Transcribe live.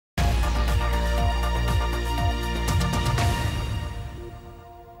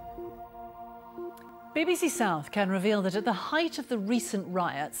BBC South can reveal that at the height of the recent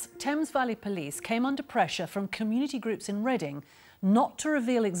riots, Thames Valley Police came under pressure from community groups in Reading not to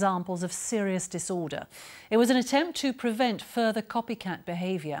reveal examples of serious disorder. It was an attempt to prevent further copycat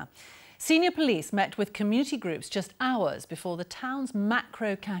behaviour. Senior police met with community groups just hours before the town's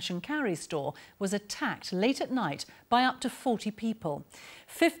Macro cash and carry store was attacked late at night by up to 40 people.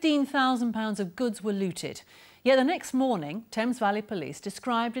 £15,000 of goods were looted. Yet the next morning, Thames Valley Police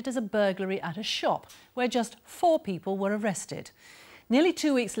described it as a burglary at a shop where just 4 people were arrested. Nearly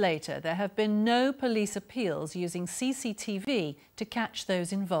 2 weeks later, there have been no police appeals using CCTV to catch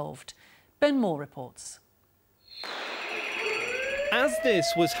those involved. Ben Moore reports. As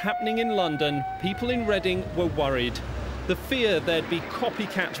this was happening in London, people in Reading were worried. The fear there'd be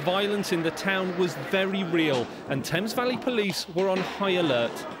copycat violence in the town was very real, and Thames Valley Police were on high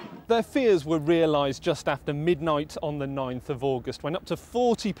alert. Their fears were realised just after midnight on the 9th of August, when up to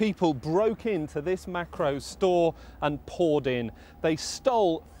 40 people broke into this Macro store and poured in. They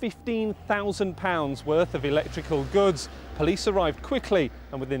stole £15,000 worth of electrical goods. Police arrived quickly,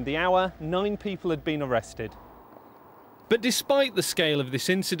 and within the hour, 9 people had been arrested. But despite the scale of this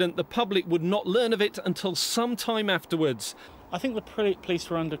incident, the public would not learn of it until some time afterwards. I think the police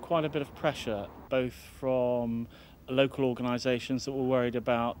were under quite a bit of pressure, both from local organisations that were worried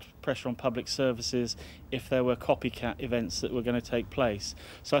about pressure on public services if there were copycat events that were going to take place.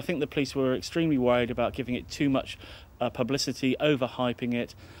 So I think the police were extremely worried about giving it too much publicity, overhyping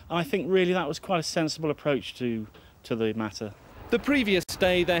it. And I think really that was quite a sensible approach to the matter. The previous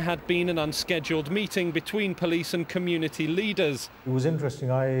day there had been an unscheduled meeting between police and community leaders. It was interesting.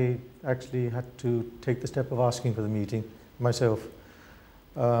 I actually had to take the step of asking for the meeting myself.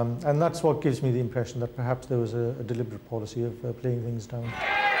 And that's what gives me the impression that perhaps there was a deliberate policy of playing things down.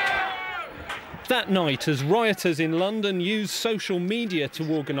 That night, as rioters in London used social media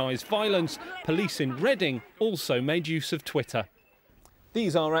to organise violence, police in Reading also made use of Twitter.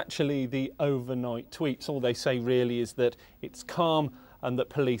 These are actually the overnight tweets. All they say really is that it's calm and that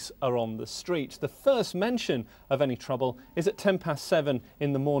police are on the street. The first mention of any trouble is at 7:10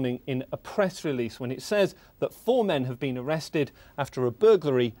 in the morning in a press release when it says that 4 men have been arrested after a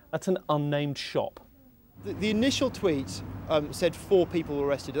burglary at an unnamed shop. The initial tweet said 4 people were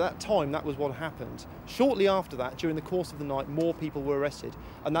arrested. At that time, that was what happened. Shortly after that, during the course of the night, more people were arrested,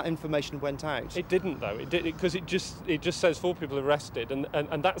 and that information went out. It didn't, though. It did, because it just says 4 people arrested,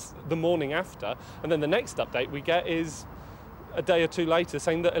 and that's the morning after. And then the next update we get is a day or 2 later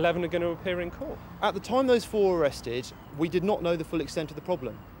saying that 11 are going to appear in court. At the time those 4 were arrested, we did not know the full extent of the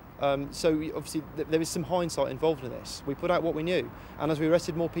problem. So obviously there is some hindsight involved in this. We put out what we knew, and as we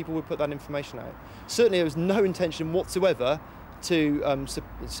arrested more people, we put that information out. Certainly there was no intention whatsoever to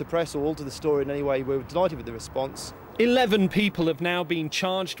suppress or alter the story in any way. We were delighted with the response. 11 people have now been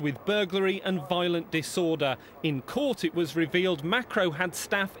charged with burglary and violent disorder. In court, it was revealed Macro had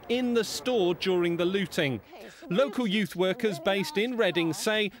staff in the store during the looting. Local youth workers based in Reading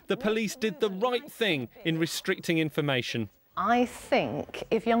say the police did the right thing in restricting information. I think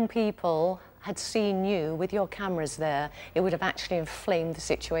if young people had seen you with your cameras there, it would have actually inflamed the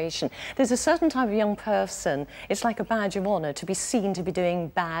situation. There's a certain type of young person, it's like a badge of honour to be seen to be doing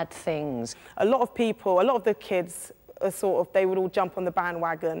bad things. A lot of the kids are they would all jump on the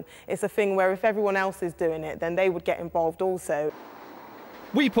bandwagon. It's a thing where if everyone else is doing it, then they would get involved also.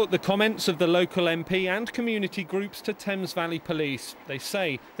 We put the comments of the local MP and community groups to Thames Valley Police. They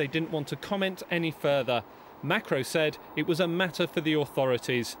say they didn't want to comment any further. Macro said it was a matter for the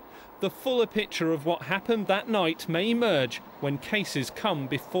authorities. The fuller picture of what happened that night may emerge when cases come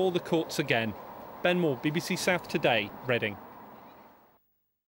before the courts again. Ben Moore, BBC South Today, Reading.